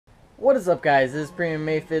What is up, guys? This is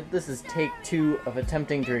PremiumAphid. This is take 2 of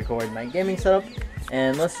attempting to record my gaming setup,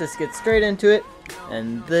 and let's just get straight into it.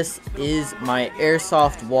 And this is my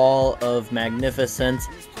airsoft wall of magnificence.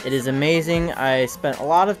 It is amazing. I spent a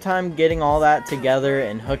lot of time getting all that together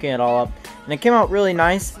and hooking it all up, and it came out really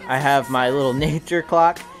nice. I have my little nature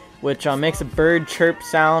clock, which makes a bird chirp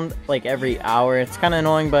sound like every hour. It's kind of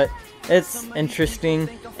annoying, but it's interesting.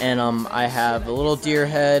 And I have a little deer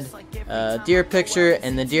head, deer picture,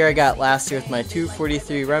 and the deer I got last year with my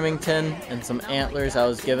 243 Remington, and some antlers I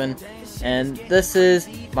was given. And this is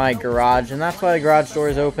my garage, and that's why the garage door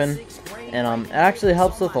is open. And it actually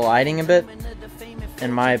helps with the lighting a bit,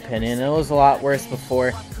 in my opinion. It was a lot worse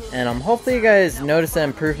before. And hopefully you guys notice the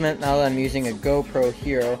improvement now that I'm using a GoPro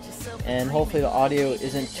Hero, and hopefully the audio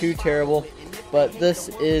isn't too terrible. But this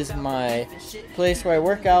is my place where I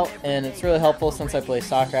work out, and it's really helpful since I play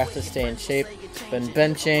soccer. I have to stay in shape. Been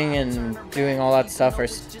benching and doing all that stuff, or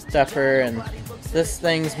stepper, and this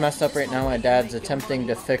thing's messed up right now. My dad's attempting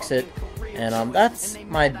to fix it. And that's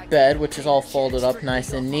my bed, which is all folded up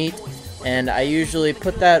nice and neat. And I usually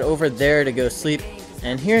put that over there to go sleep.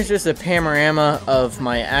 And here's just a panorama of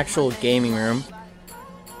my actual gaming room.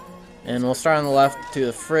 And we'll start on the left to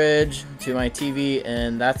the fridge, to my TV,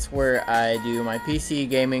 and that's where I do my PC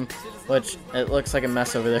gaming, which it looks like a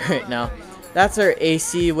mess over there right now. That's our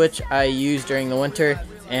AC, which I use during the winter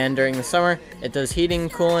and during the summer. It does heating,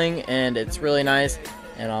 cooling, and it's really nice.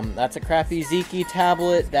 And that's a crappy Zeki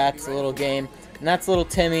tablet. That's a little game. And that's little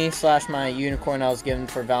Timmy / my unicorn I was given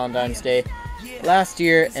for Valentine's Day last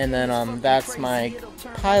year. And then that's my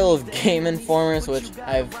pile of Game Informers, which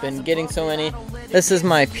I've been getting so many. This is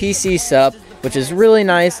my PC setup, which is really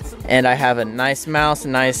nice, and I have a nice mouse, a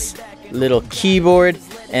nice little keyboard,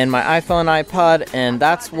 and my iPhone, iPod, and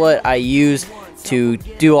that's what I use to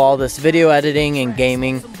do all this video editing and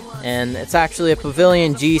gaming. And it's actually a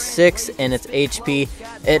Pavilion G6, and it's HP.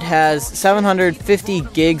 It has 750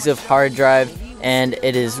 gigs of hard drive, and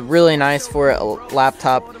it is really nice for a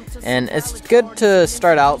laptop, and it's good to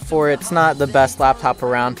start out for. It's not the best laptop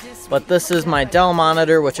around, but this is my Dell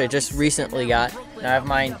monitor, which I just recently got. And I have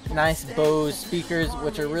my nice Bose speakers,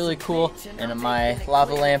 which are really cool, and my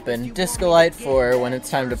lava lamp and disco light for when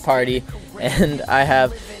it's time to party. And I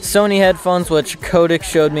have Sony headphones, which Kodak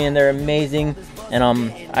showed me, and they're amazing. And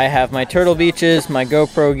I have my Turtle Beaches, my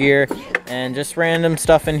GoPro gear, and just random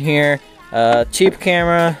stuff in here. Cheap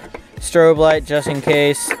camera, strobe light just in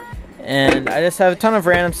case. And I just have a ton of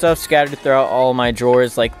random stuff scattered throughout all my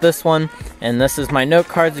drawers, like this one. And this is my note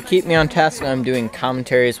cards to keep me on task when I'm doing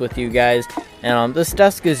commentaries with you guys. And this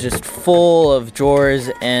desk is just full of drawers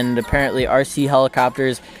and apparently RC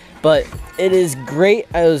helicopters. But it is great.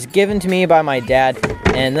 It was given to me by my dad,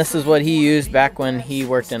 and this is what he used back when he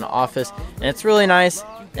worked in an office. And it's really nice.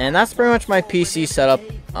 And that's pretty much my PC setup.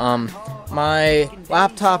 My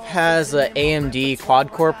laptop has an AMD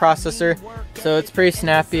quad-core processor, so it's pretty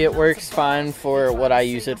snappy. It works fine for what I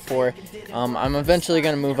use it for. I'm eventually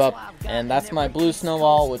going to move up, and that's my blue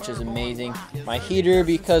snowball, which is amazing. My heater,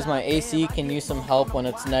 because my AC can use some help when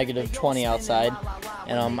it's -20 outside.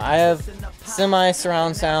 And I have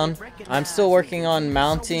semi-surround sound. I'm still working on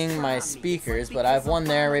mounting my speakers, but I have one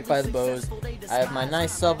there right by the Bose. I have my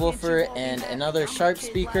nice subwoofer and another sharp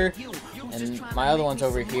speaker, and my other one's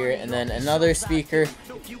over here, and then another speaker,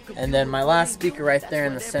 and then my last speaker right there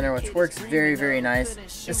in the center, which works very, very nice.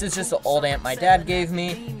 This is just an old amp my dad gave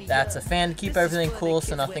me. That's a fan to keep everything cool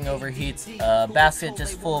so nothing overheats. A basket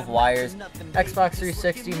just full of wires. Xbox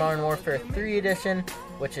 360 Modern Warfare 3 edition,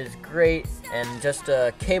 which is great, and just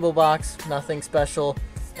a cable box, nothing special,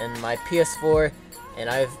 and my PS4. And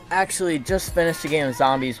I've actually just finished a game of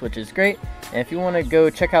zombies, which is great. And if you want to go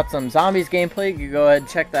check out some zombies gameplay, you can go ahead and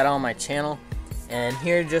check that out on my channel. And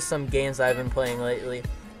here are just some games I've been playing lately.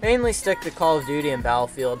 Mainly stick to Call of Duty and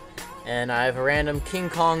Battlefield. And I have a random King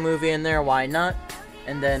Kong movie in there, why not?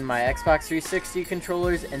 And then my Xbox 360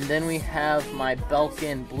 controllers, and then we have my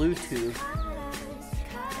Belkin Bluetooth.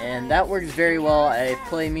 And that works very well. I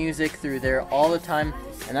play music through there all the time.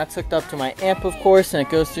 And that's hooked up to my amp, of course, and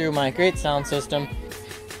it goes through my great sound system.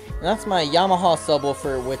 And that's my Yamaha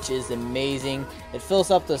subwoofer, which is amazing. It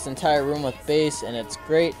fills up this entire room with bass, and it's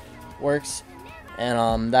great. Works.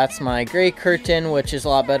 And that's my gray curtain, which is a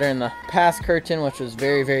lot better than the past curtain, which was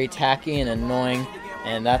very, very tacky and annoying.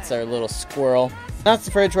 And that's our little squirrel. That's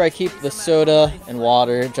the fridge where I keep the soda and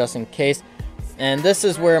water, just in case. And this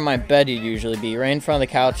is where my bed would usually be, right in front of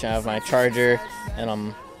the couch. I have my charger,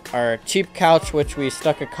 and our cheap couch, which we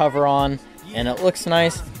stuck a cover on, and it looks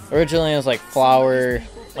nice. Originally it was like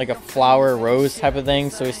a flower rose type of thing,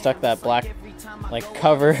 so we stuck that black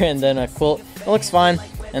cover and then a quilt. It looks fine.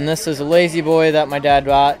 And this is a lazy boy that my dad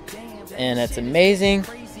bought, and it's amazing.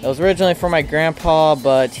 It was originally for my grandpa,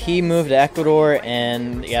 but he moved to Ecuador,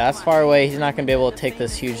 and yeah, that's far away. He's not going to be able to take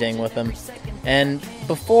this huge thing with him. And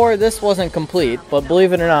before, this wasn't complete, but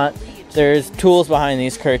believe it or not, there's tools behind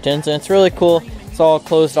these curtains, and it's really cool. It's all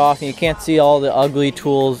closed off, and you can't see all the ugly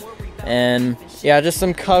tools. And yeah, just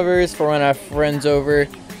some covers for when I have friends over,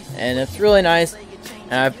 and it's really nice.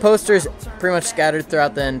 And I have posters pretty much scattered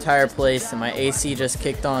throughout the entire place, and my AC just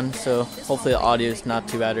kicked on, so hopefully the audio is not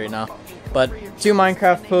too bad right now. But 2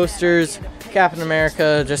 Minecraft posters, Captain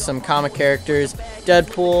America, just some comic characters,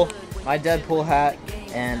 Deadpool, my Deadpool hat,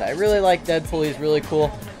 and I really like Deadpool. He's really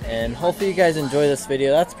cool, and hopefully you guys enjoy this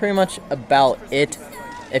video. That's pretty much about it.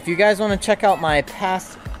 If you guys want to check out my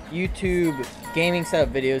past YouTube gaming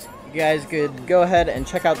setup videos, you guys could go ahead and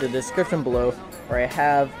check out the description below, where I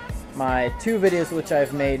have my 2 videos which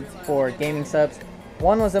I've made for gaming setups.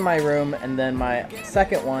 One was in my room, and then my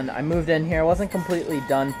second one, I moved in here. I wasn't completely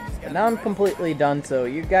done, but now I'm completely done, so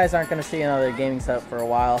you guys aren't going to see another gaming setup for a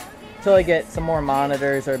while until I get some more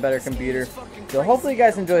monitors or a better computer. So hopefully you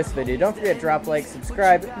guys enjoy this video. Don't forget to drop a like,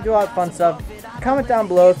 subscribe, do a lot of fun stuff. Comment down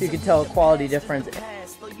below if you can tell a quality difference.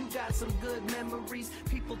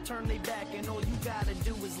 People turn their back, and all you gotta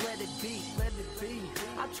do is let it be.